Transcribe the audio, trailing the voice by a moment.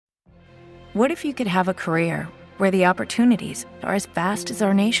What if you could have a career where the opportunities are as vast as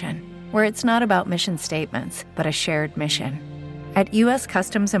our nation, where it's not about mission statements, but a shared mission? At U.S.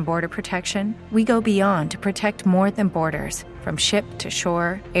 Customs and Border Protection, we go beyond to protect more than borders. From ship to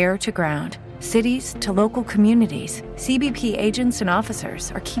shore, air to ground, cities to local communities, CBP agents and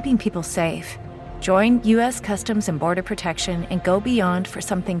officers are keeping people safe. Join U.S. Customs and Border Protection and go beyond for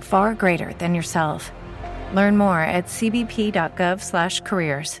something far greater than yourself. Learn more at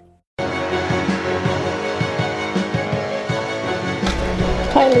cbp.gov/careers.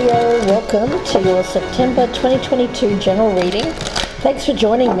 Hi Leo, welcome to your September 2022 general reading. Thanks for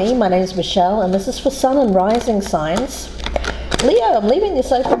joining me. My name is Michelle and this is for Sun and Rising signs. Leo, I'm leaving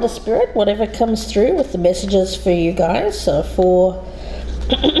this open to Spirit, whatever comes through with the messages for you guys for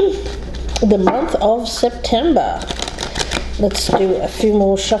the month of September. Let's do a few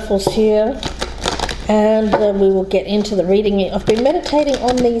more shuffles here and we will get into the reading. I've been meditating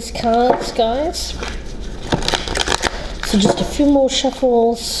on these cards, guys. So just a few more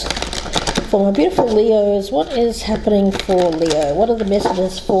shuffles for my beautiful Leos. What is happening for Leo? What are the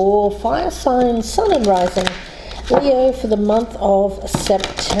messages for fire signs, Sun and Rising Leo for the month of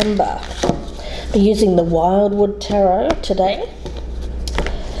September? Be using the Wildwood Tarot today.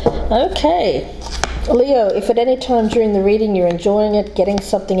 Okay, Leo, if at any time during the reading you're enjoying it, getting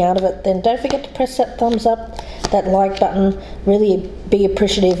something out of it, then don't forget to press that thumbs up, that like button. Really be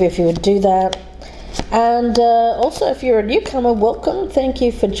appreciative if you would do that. And also, if you're a newcomer, welcome. Thank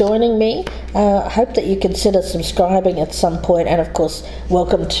you for joining me. I hope that you consider subscribing at some point. And of course,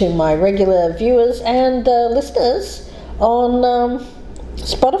 welcome to my regular viewers and listeners on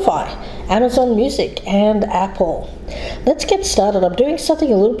Spotify, Amazon Music, and Apple. Let's get started. I'm doing something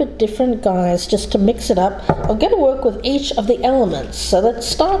a little bit different, guys, just to mix it up. I'm going to work with each of the elements. So let's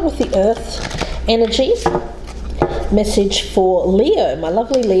start with the earth energy. Message for Leo, my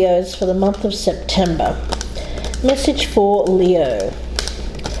lovely Leos, for the month of September. Message for Leo.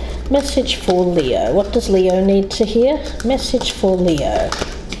 Message for Leo. What does Leo need to hear? Message for Leo.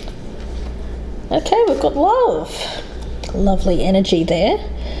 Okay, we've got love. Lovely energy there.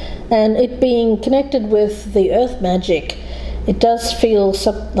 And it being connected with the earth magic, it does feel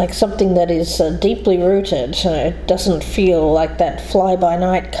like something that is deeply rooted. It doesn't feel like that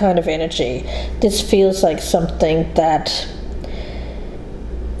fly-by-night kind of energy. This feels like something that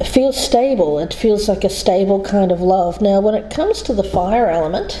feels stable. It feels like a stable kind of love. Now, when it comes to the fire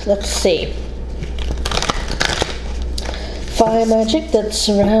element, let's see. Fire magic that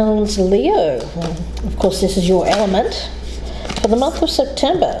surrounds Leo. Well, of course, this is your element for the month of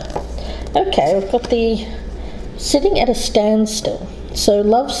September. Okay, we've got the sitting at a standstill. So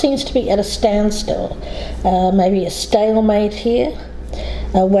love seems to be at a standstill. Maybe a stalemate here,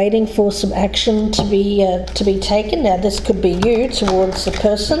 waiting for some action to be taken. Now this could be you towards the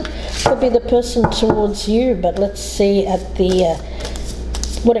person, could be the person towards you. But let's see at the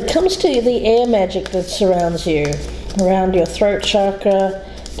when it comes to the air magic that surrounds you, around your throat chakra,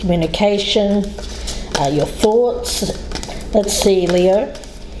 communication, your thoughts. Let's see, Leo.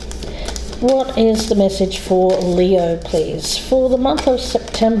 What is the message for Leo, please, for the month of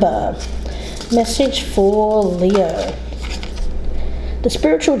September? Message for Leo. The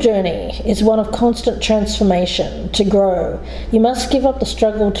spiritual journey is one of constant transformation. To grow, you must give up the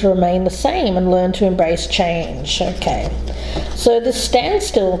struggle to remain the same and learn to embrace change. Okay, so this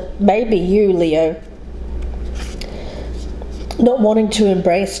standstill may be you, Leo, not wanting to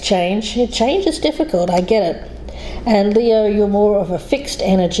embrace change. Change is difficult, I get it. And Leo, you're more of a fixed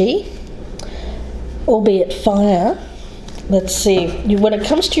energy, albeit fire. Let's see, when it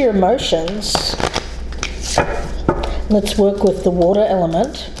comes to your emotions, let's work with the water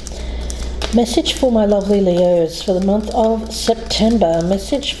element. Message for my lovely Leos for the month of September.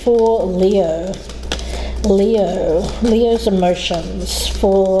 Message for Leo. Leo's emotions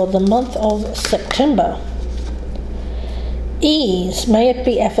for the month of September. Ease, may it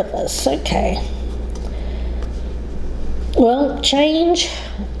be effortless. Okay. Well, change,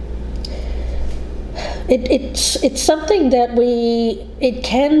 it's something that it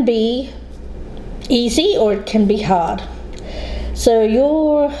can be easy or it can be hard. So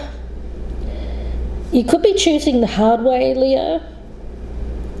you could be choosing the hard way, Leo,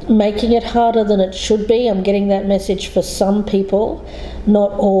 making it harder than it should be. I'm getting that message for some people,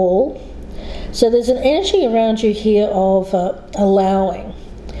 not all. So there's an energy around you here of allowing,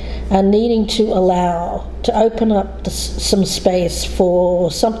 needing to allow, to open up some space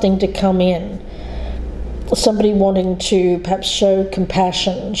for something to come in. Somebody wanting to perhaps show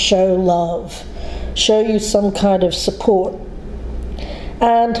compassion, show love, show you some kind of support.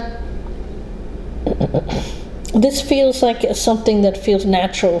 And this feels like something that feels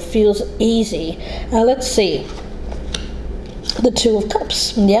natural, feels easy. Let's see. The Two of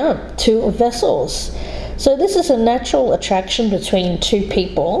Cups, yeah, Two of Vessels. So this is a natural attraction between two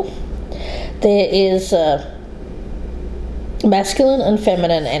people. There is masculine and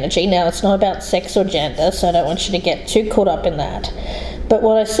feminine energy. Now, it's not about sex or gender, so I don't want you to get too caught up in that. But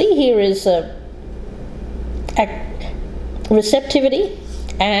what I see here is receptivity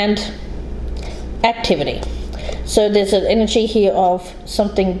and activity. So there's an energy here of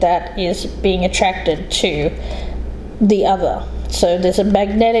something that is being attracted to the other. So there's a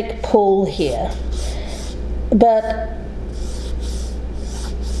magnetic pull here. But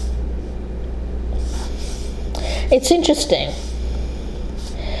it's interesting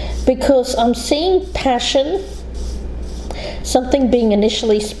because I'm seeing passion, something being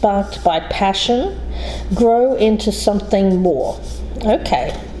initially sparked by passion, grow into something more.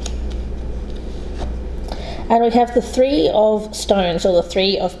 Okay. And we have the Three of Stones, or the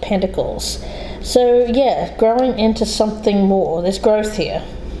Three of Pentacles. So yeah, growing into something more. There's growth here.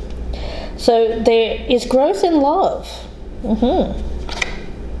 So there is growth in love.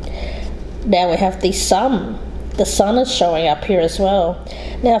 Now we have the Sun. The Sun is showing up here as well.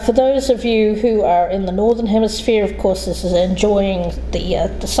 Now, for those of you who are in the Northern Hemisphere, of course, this is enjoying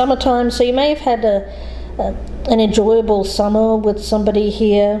the summertime. So you may have had an enjoyable summer with somebody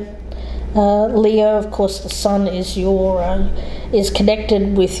here. Leo, of course, the Sun is is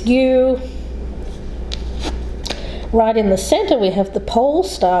connected with you. Right in the center, we have the pole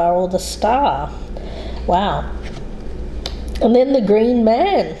star, or the star. Wow. And then the Green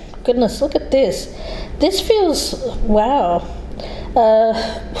Man. Goodness, look at this. This feels, wow.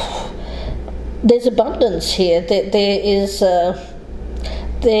 There's abundance here. There is an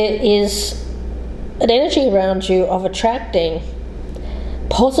energy around you of attracting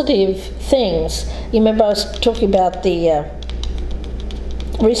positive things. You remember I was talking about the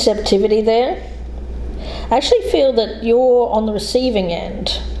receptivity there? I actually feel that you're on the receiving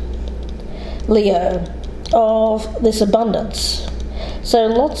end, Leo, of this abundance. So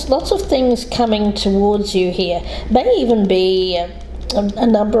lots of things coming towards you here. May even be a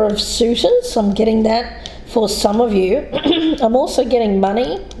number of suitors. I'm getting that for some of you. I'm also getting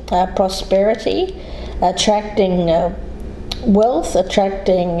money, prosperity, attracting wealth,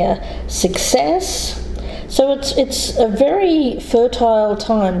 attracting success. So it's a very fertile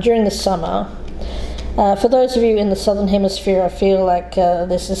time during the summer. For those of you in the Southern Hemisphere, I feel like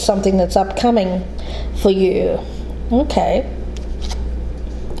this is something that's upcoming for you. Okay.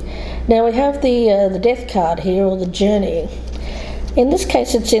 Now we have the Death card here, or the Journey. In this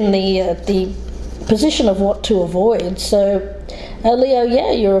case, it's in the position of what to avoid. So, Leo,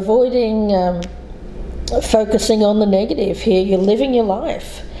 yeah, you're avoiding focusing on the negative here. You're living your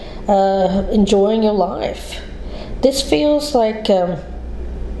life, enjoying your life. This feels like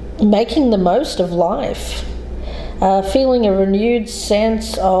making the most of life, feeling a renewed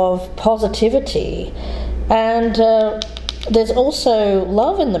sense of positivity, and there's also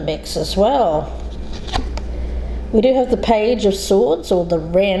love in the mix as well. We do have the Page of Swords, or the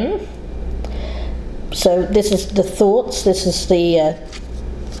Wren. So this is the thoughts, this is the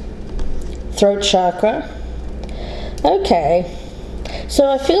throat chakra. Okay, so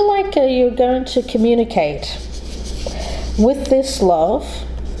I feel like you're going to communicate with this love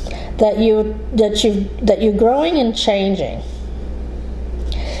that you're growing and changing,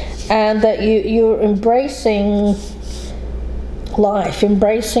 and that you're embracing life,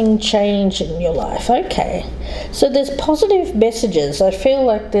 embracing change in your life. Okay, so there's positive messages. I feel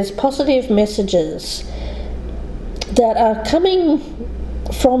like there's positive messages that are coming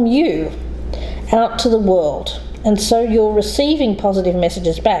from you out to the world, and so you're receiving positive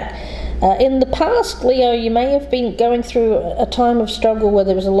messages back. In the past, Leo, you may have been going through a time of struggle where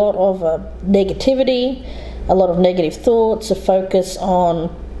there was a lot of negativity, a lot of negative thoughts, a focus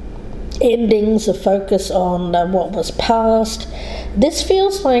on endings, a focus on what was past. This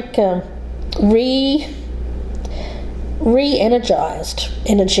feels like re-energized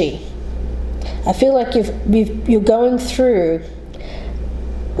energy. I feel like you're going through,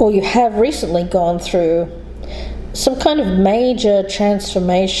 or you have recently gone through, some kind of major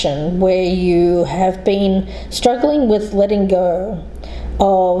transformation where you have been struggling with letting go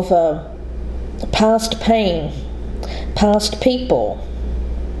of past pain, past people.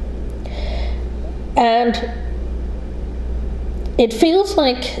 And it feels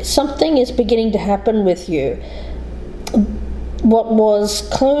like something is beginning to happen with you. What was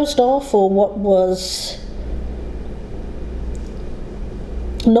closed off, or what was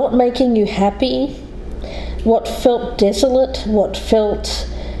not making you happy, what felt desolate, what felt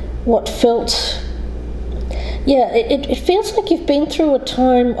Yeah, it feels like you've been through a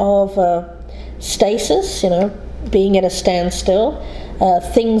time of stasis, being at a standstill.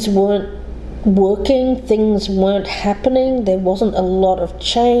 Things weren't working, things weren't happening, there wasn't a lot of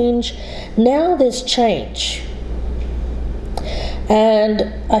change. Now there's change.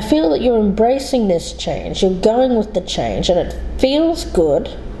 And I feel that you're embracing this change, you're going with the change, and it feels good.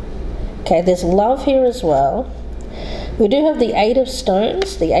 Okay, there's love here as well. We do have the Eight of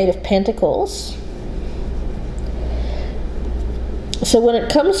Stones, the Eight of Pentacles. So when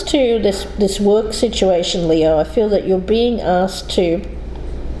it comes to this work situation, Leo, I feel that you're being asked to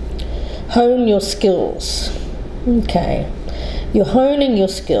hone your skills. Okay, you're honing your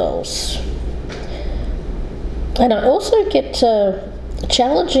skills. And I also get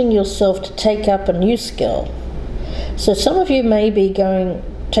challenging yourself to take up a new skill. So some of you may be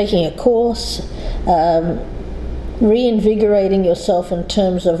taking a course, reinvigorating yourself in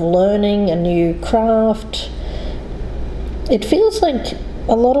terms of learning a new craft. It feels like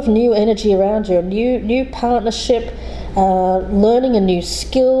a lot of new energy around you, a new partnership, learning a new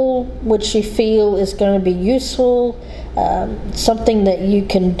skill which you feel is going to be useful, something that you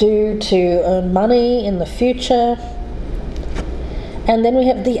can do to earn money in the future. And then we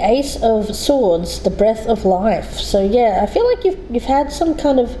have the Ace of Swords, the breath of life. So yeah, I feel like you've had some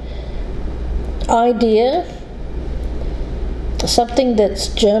kind of idea, something that's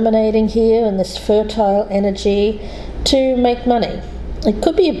germinating here in this fertile energy to make money. It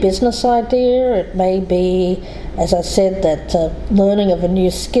could be a business idea, it may be, as I said, that learning of a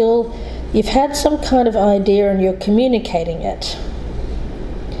new skill. You've had some kind of idea and you're communicating it.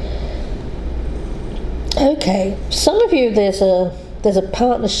 Okay, some of you, there's a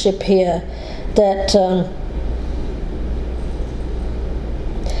partnership here that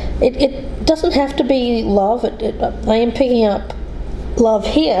it doesn't have to be love. I am picking up love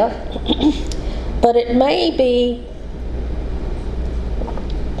here, but it may be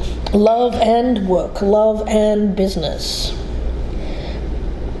love and work, love and business.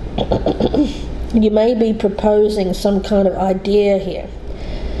 You may be proposing some kind of idea here.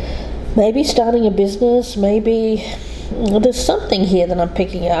 Maybe starting a business, maybe there's something here that I'm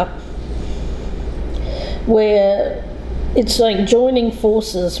picking up where it's like joining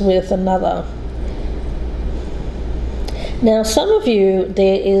forces with another. Now some of you,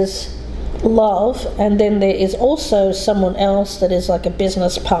 there is love, and then there is also someone else that is like a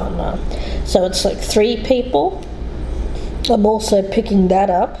business partner. So it's like 3 people. I'm also picking that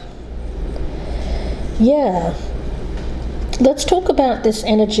up. Yeah. Let's talk about this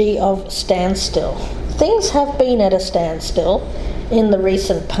energy of standstill. Things have been at a standstill in the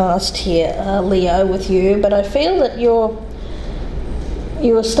recent past here, Leo, with you, but I feel that you're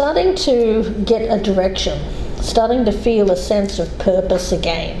starting to get a direction, starting to feel a sense of purpose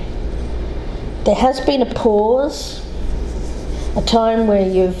again. There has been a pause, a time where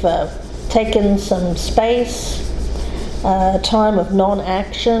you've taken some space, a time of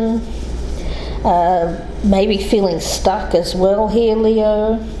non-action, maybe feeling stuck as well here,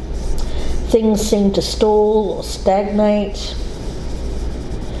 Leo. Things seem to stall or stagnate.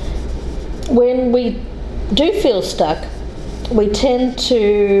 When we do feel stuck, we tend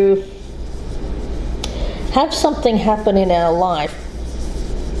to have something happen in our life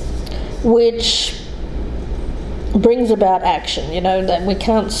which brings about action, that we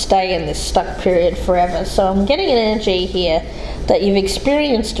can't stay in this stuck period forever. So I'm getting an energy here that you've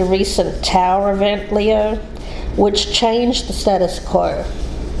experienced a recent tower event, Leo, which changed the status quo.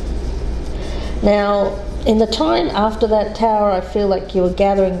 Now, in the time after that tower, I feel like you were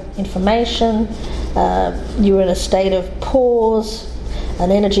gathering information, you were in a state of pause, an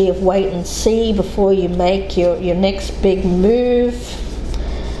energy of wait and see before you make your next big move.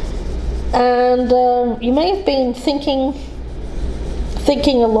 And you may have been thinking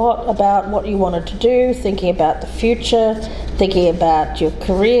a lot about what you wanted to do, thinking about the future, thinking about your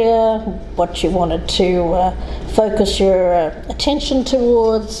career, what you wanted to focus your attention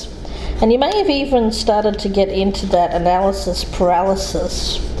towards. And you may have even started to get into that analysis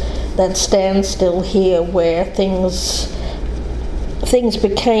paralysis, that standstill here where things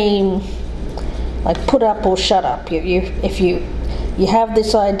became like put up or shut up. If you have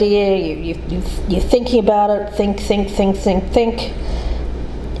this idea, you're thinking about it, think,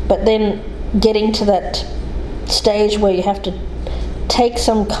 but then getting to that stage where you have to take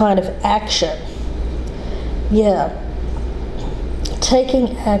some kind of action. Yeah,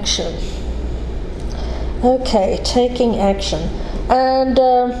 taking action. Okay, taking action. And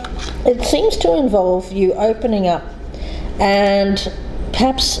it seems to involve you opening up and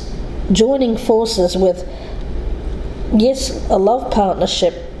perhaps joining forces with, yes, a love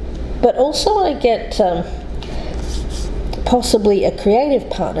partnership, but also I get possibly a creative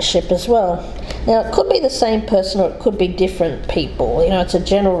partnership as well. Now, it could be the same person or it could be different people. It's a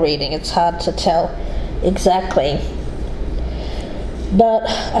general reading. It's hard to tell exactly. But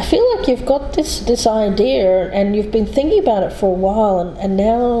I feel like you've got this idea and you've been thinking about it for a while, and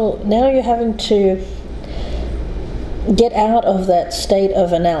now you're having to get out of that state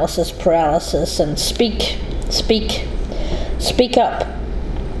of analysis paralysis and speak up.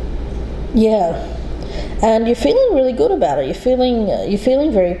 Yeah. And you're feeling really good about it. You're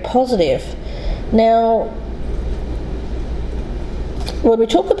feeling very positive. Now, when we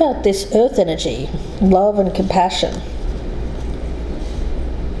talk about this earth energy, love and compassion,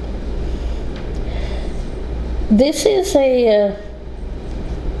 this is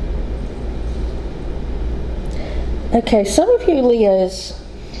okay, some of you Leos,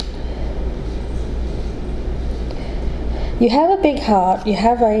 you have a big heart. You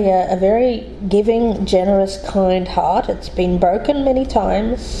have a very giving, generous, kind heart. It's been broken many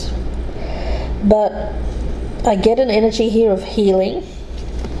times. But I get an energy here of healing.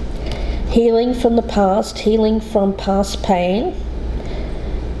 Healing from the past, healing from past pain.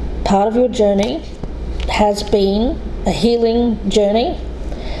 Part of your journey has been a healing journey.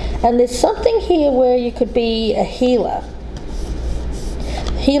 And there's something here where you could be a healer.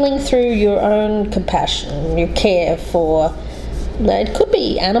 Healing through your own compassion, your care for, it could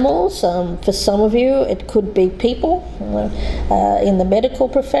be animals, for some of you it could be people in the medical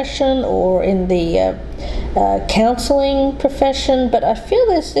profession or in the counseling profession, but I feel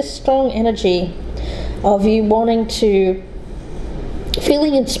there's this strong energy of you wanting to,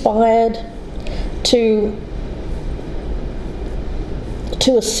 feeling inspired to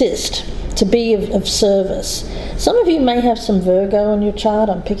assist, to be of service. Some of you may have some Virgo in your chart.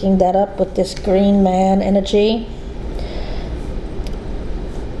 I'm picking that up with this green man energy.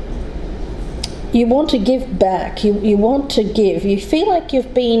 You want to give back. You want to give. You feel like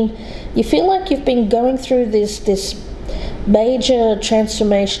you've been going through this major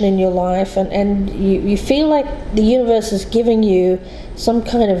transformation in your life, and you feel like the universe is giving you some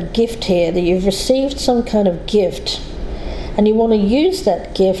kind of gift here, that you've received some kind of gift, and you want to use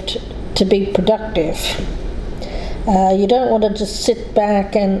that gift to be productive. You don't want to just sit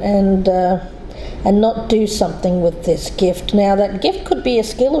back and not do something with this gift. Now, that gift could be a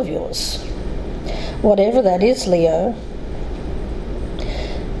skill of yours, whatever that is, Leo.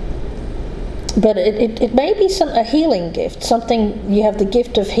 But it may be a healing gift, something. You have the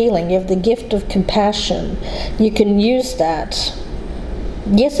gift of healing, you have the gift of compassion. You can use that.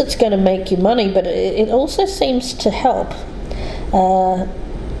 Yes, it's going to make you money, but it also seems to help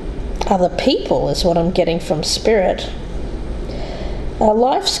other people, is what I'm getting from Spirit.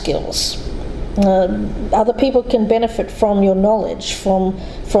 Life skills. Other people can benefit from your knowledge, from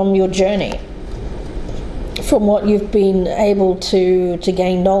your journey, from what you've been able to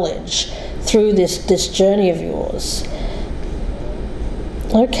gain knowledge through this journey of yours.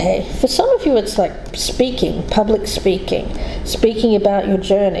 Okay, for some of you it's like speaking, public speaking about your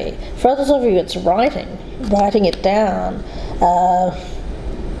journey. For others of you it's writing it down.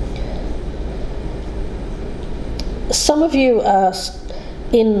 Some of you are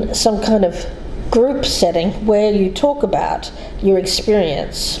in some kind of group setting where you talk about your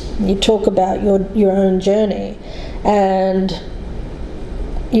experience, you talk about your own journey, and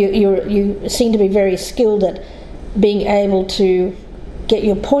you seem to be very skilled at being able to get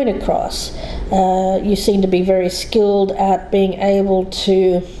your point across. You seem to be very skilled at being able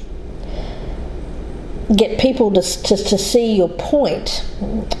to get people to see your point.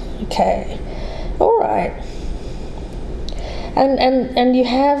 Okay, all right. And you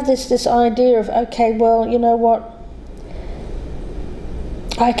have this idea of, okay, well, you know what?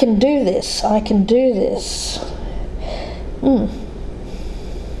 I can do this.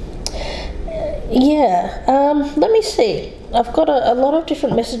 Yeah, let me see. I've got a lot of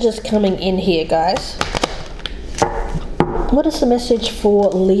different messages coming in here, guys. What is the message for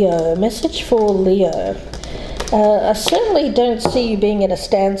Leo? I certainly don't see you being at a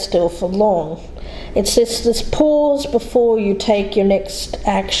standstill for long. It's this pause before you take your next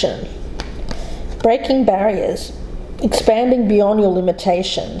action. Breaking barriers. Expanding beyond your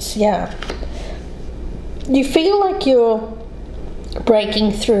limitations. Yeah. You feel like you're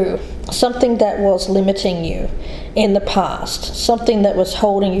breaking through something that was limiting you in the past, something that was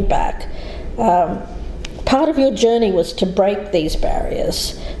holding you back. Part of your journey was to break these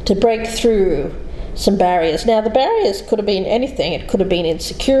barriers, to break through some barriers. Now, the barriers could have been anything. It could have been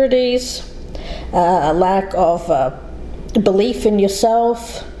insecurities, a lack of belief in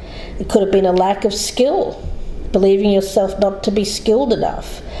yourself. It could have been a lack of skill, believing yourself not to be skilled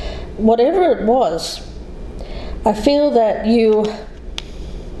enough. Whatever it was, I feel that you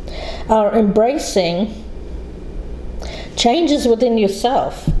are embracing changes within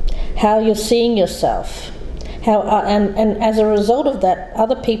yourself, how you're seeing yourself, and as a result of that,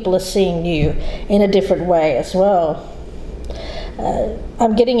 other people are seeing you in a different way as well.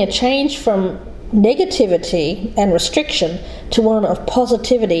 I'm getting a change from negativity and restriction to one of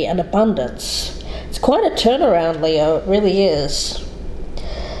positivity and abundance. It's quite a turnaround, Leo, it really is.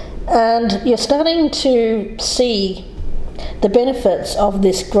 And you're starting to see the benefits of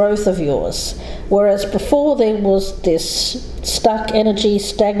this growth of yours, whereas before there was this stuck energy,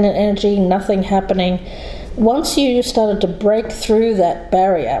 stagnant energy, nothing happening. Once you started to break through that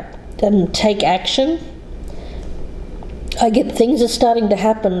barrier and take action, I get things are starting to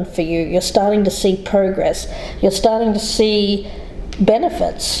happen for you. You're starting to see progress. You're starting to see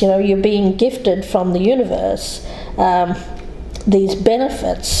benefits. You're being gifted from the universe these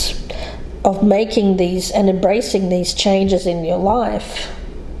benefits of making these and embracing these changes in your life.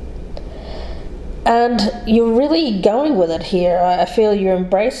 And you're really going with it here. I feel you're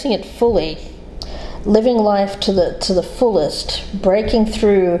embracing it fully, living life to the fullest, breaking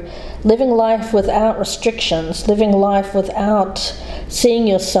through, living life without restrictions, living life without seeing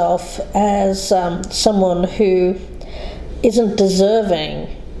yourself as someone who isn't deserving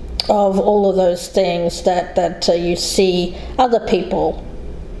of all of those things that you see other people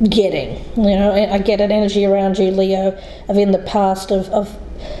getting. I get an energy around you, Leo, of in the past of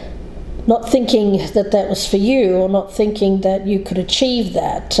not thinking that was for you, or not thinking that you could achieve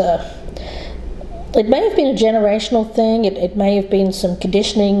that. It may have been a generational thing. It may have been some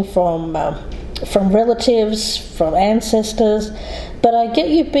conditioning from relatives, from ancestors, but I get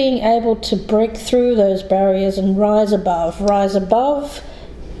you being able to break through those barriers and rise above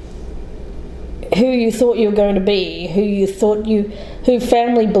who you thought you were going to be, who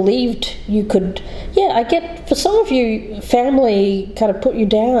family believed you could. Yeah, I get, for some of you, family kind of put you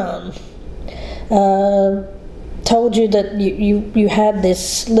down, told you that you had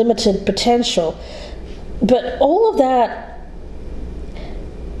this limited potential. But all of that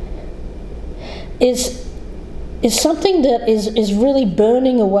is something that is really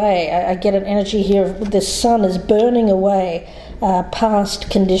burning away. I get an energy here of this sun is burning away past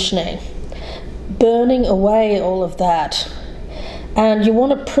conditioning, burning away all of that. And you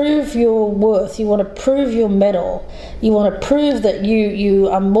want to prove your worth, you want to prove your mettle, you want to prove that you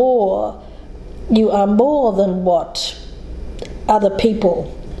are more than what other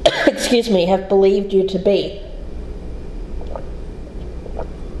people have believed you to be.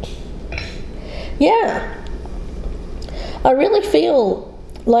 Yeah. I really feel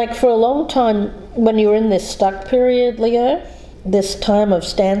like for a long time, when you were in this stuck period, Leo, this time of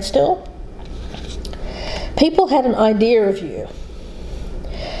standstill, people had an idea of you.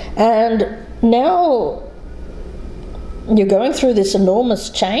 And now you're going through this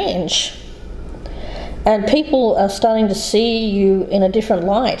enormous change, and people are starting to see you in a different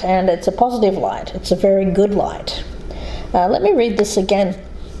light, and it's a positive light. It's a very good light. Let me read this again.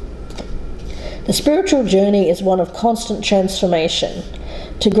 The spiritual journey is one of constant transformation.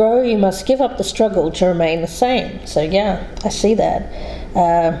 To grow, you must give up the struggle to remain the same. So yeah, I see that.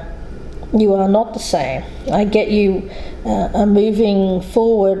 You are not the same. I get you are moving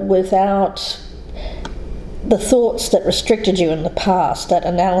forward without the thoughts that restricted you in the past, that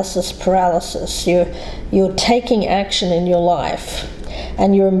analysis paralysis. You're taking action in your life,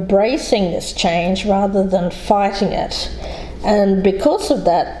 and you're embracing this change rather than fighting it. And because of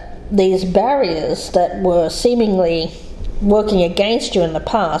that, these barriers that were seemingly working against you in the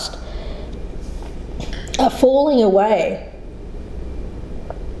past are falling away,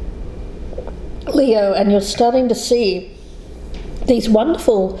 Leo, and you're starting to see these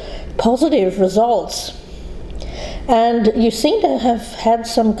wonderful positive results. And you seem to have had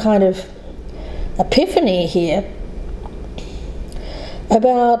some kind of epiphany here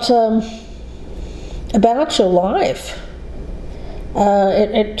about your life.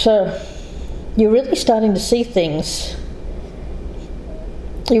 You're really starting to see things.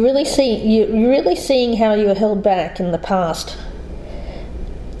 You're really seeing how you were held back in the past.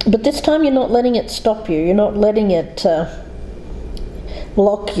 But this time you're not letting it stop you. You're not letting it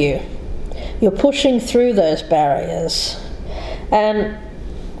block you. You're pushing through those barriers. And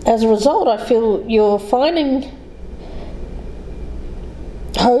as a result, I feel you're finding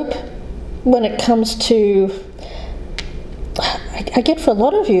hope when it comes to, I get for a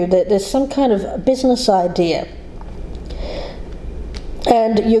lot of you that there's some kind of business idea.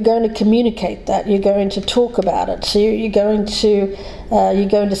 And you're going to communicate that. You're going to talk about it. So you're going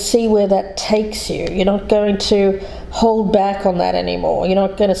to see where that takes you. You're not going to hold back on that anymore. You're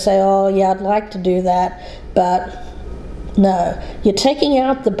not going to say, "Oh, yeah, I'd like to do that, but no, you're taking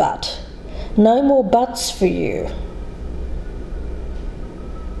out the but. No more buts for you.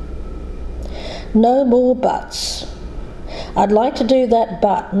 No more buts. I'd like to do that,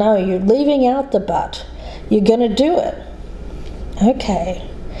 but no, you're leaving out the but. You're going to do it. Okay.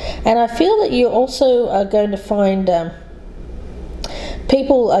 And I feel that you also are going to find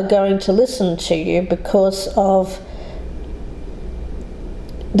people are going to listen to you because of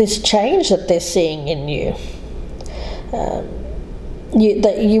this change that they're seeing in you.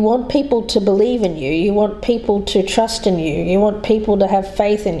 You want people to believe in you. You want people to trust in you. You want people to have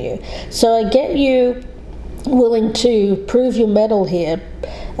faith in you. So I get you willing to prove your mettle here.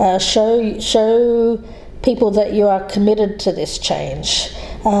 Show people that you are committed to this change,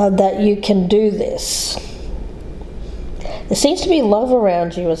 that you can do this. There seems to be love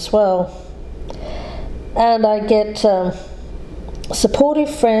around you as well. And I get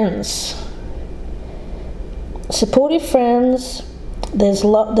supportive friends. Supportive friends. There's a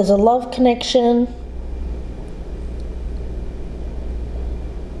love connection.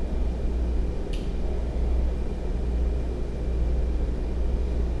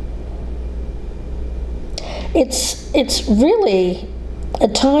 It's really a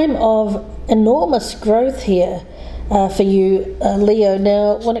time of enormous growth here for you, Leo.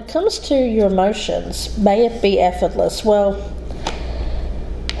 Now, when it comes to your emotions, may it be effortless? Well,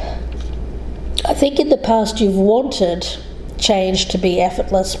 I think in the past you've wanted change to be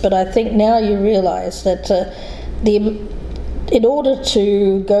effortless, but I think now you realize that in order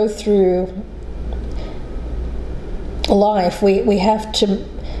to go through life, we have to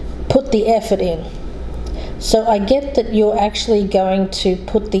put the effort in. So I get that you're actually going to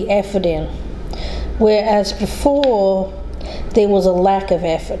put the effort in, whereas before there was a lack of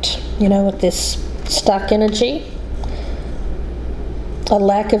effort, with this stuck energy, a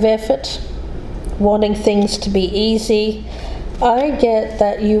lack of effort, wanting things to be easy. I get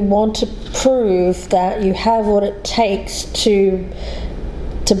that you want to prove that you have what it takes to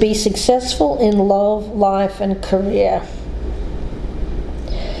be successful in love, life, and career.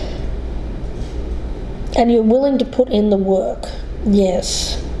 And you're willing to put in the work.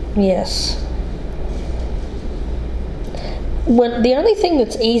 Yes. The only thing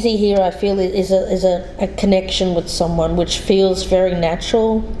that's easy here, I feel, is a connection with someone, which feels very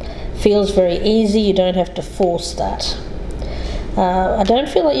natural, feels very easy. You don't have to force that. I don't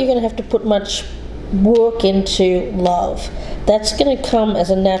feel like you're going to have to put much work into love. That's going to come as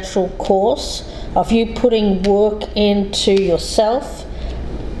a natural course of you putting work into yourself,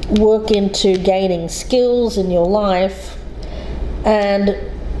 work into gaining skills in your life, and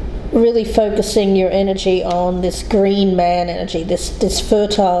really focusing your energy on this green man energy, this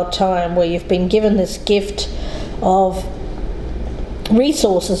fertile time where you've been given this gift of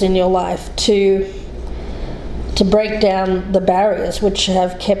resources in your life to break down the barriers which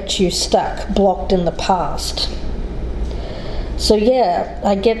have kept you stuck, blocked in the past. So yeah,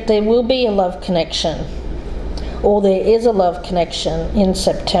 I get there will be a love connection, or there is a love connection in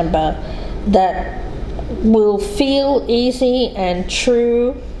September that will feel easy and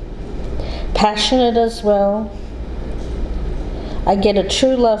true, passionate as well. I get a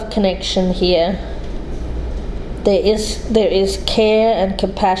true love connection here. There is care and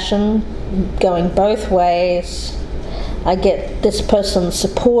compassion going both ways. I get this person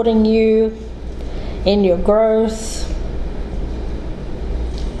supporting you in your growth.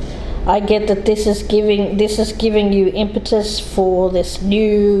 I get that this is giving you impetus for this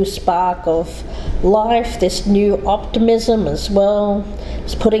new spark of life, this new optimism as well.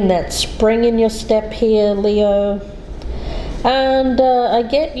 It's putting that spring in your step here, Leo. And I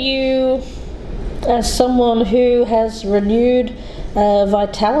get you as someone who has renewed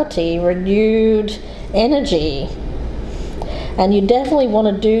vitality, renewed energy. And you definitely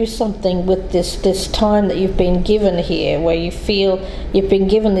want to do something with this time that you've been given here, where you feel you've been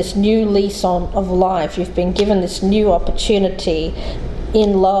given this new lease of life. You've been given this new opportunity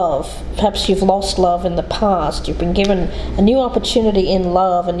in love. Perhaps you've lost love in the past. You've been given a new opportunity in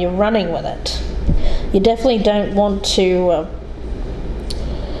love, and you're running with it. You definitely don't want to.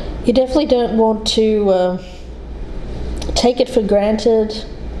 Take it for granted.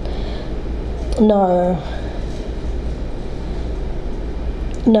 No,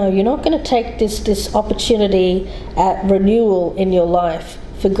 you're not going to take this opportunity at renewal in your life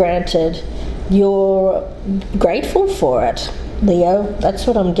for granted. You're grateful for it, Leo. That's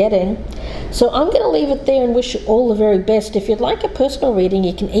what I'm getting. So I'm going to leave it there and wish you all the very best. If you'd like a personal reading,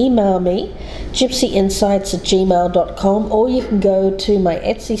 you can email me, gypsyinsights@gmail.com, or you can go to my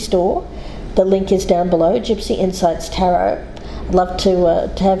Etsy store. The link is down below, Gypsy Insights Tarot. love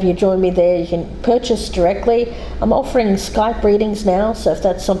to have you join me there. You can purchase directly. I'm offering Skype readings now, so if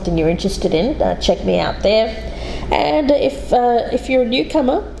that's something you're interested in, check me out there. And if you're a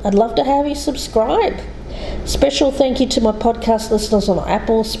newcomer, I'd love to have you subscribe. Special thank you to my podcast listeners on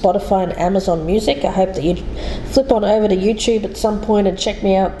Apple, Spotify and Amazon Music. I hope that you flip on over to YouTube at some point and check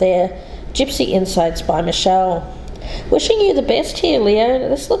me out there. Gypsy Insights by Michelle. Wishing you the best here, Leo.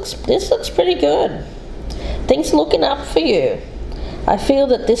 This looks pretty good. Things are looking up for you. I feel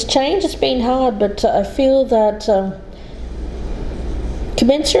that this change has been hard, but I feel that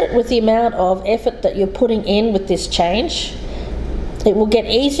commensurate with the amount of effort that you're putting in with this change, it will get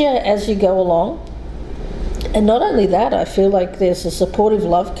easier as you go along. And not only that, I feel like there's a supportive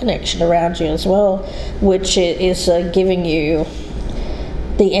love connection around you as well, which is giving you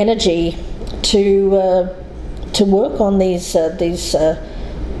the energy to work on these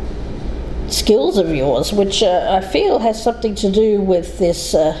skills of yours, which I feel has something to do with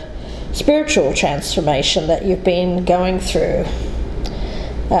this spiritual transformation that you've been going through.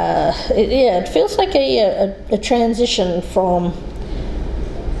 It feels like a transition from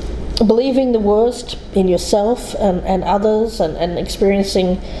believing the worst in yourself and others and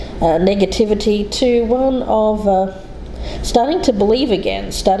experiencing negativity to one of starting to believe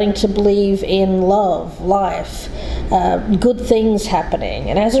again, starting to believe in love, life, good things happening.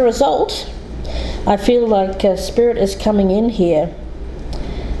 And as a result, I feel like Spirit is coming in here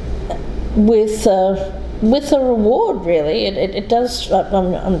with a reward, really. It does.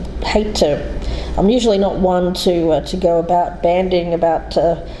 I'm usually not one to go about banding about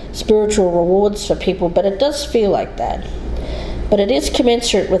spiritual rewards for people, but it does feel like that. But it is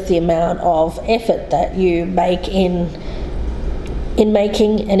commensurate with the amount of effort that you make in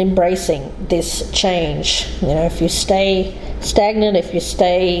making and embracing this change. You know, if you stay stagnant, if you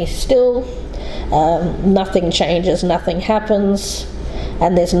stay still, nothing changes, nothing happens,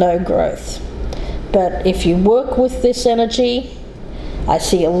 and there's no growth. But if you work with this energy, I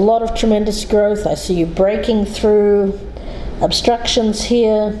see a lot of tremendous growth. I see you breaking through obstructions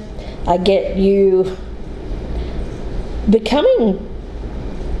here. I get you becoming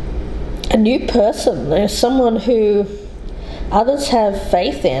a new person. There's someone who others have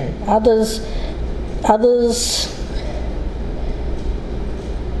faith in. Others.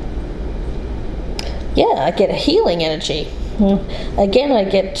 Yeah, I get a healing energy. Again, I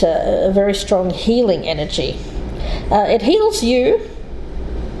get a very strong healing energy. It heals you.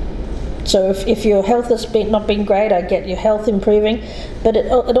 So if your health has not been great, I get your health improving, but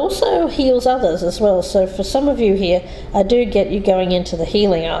it also heals others as well. So for some of you here, I do get you going into the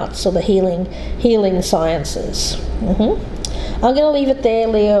healing arts or the healing sciences. I'm going to leave it there,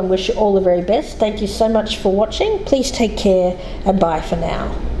 Leo, and wish you all the very best. Thank you so much for watching. Please take care, and bye for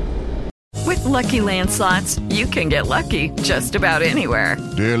now. With Lucky Land Slots, you can get lucky just about anywhere.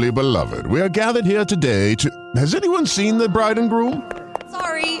 Dearly beloved, we are gathered here today to... Has anyone seen the bride and groom?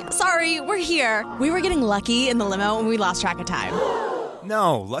 Sorry, we're here. We were getting lucky in the limo and we lost track of time.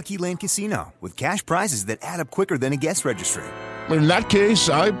 No, Lucky Land Casino, with cash prizes that add up quicker than a guest registry. In that case,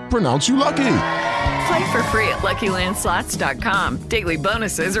 I pronounce you lucky. Play for free at LuckyLandSlots.com. Daily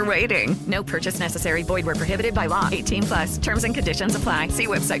bonuses are waiting. No purchase necessary. Void where prohibited by law. 18+. Terms and conditions apply. See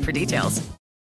website for details.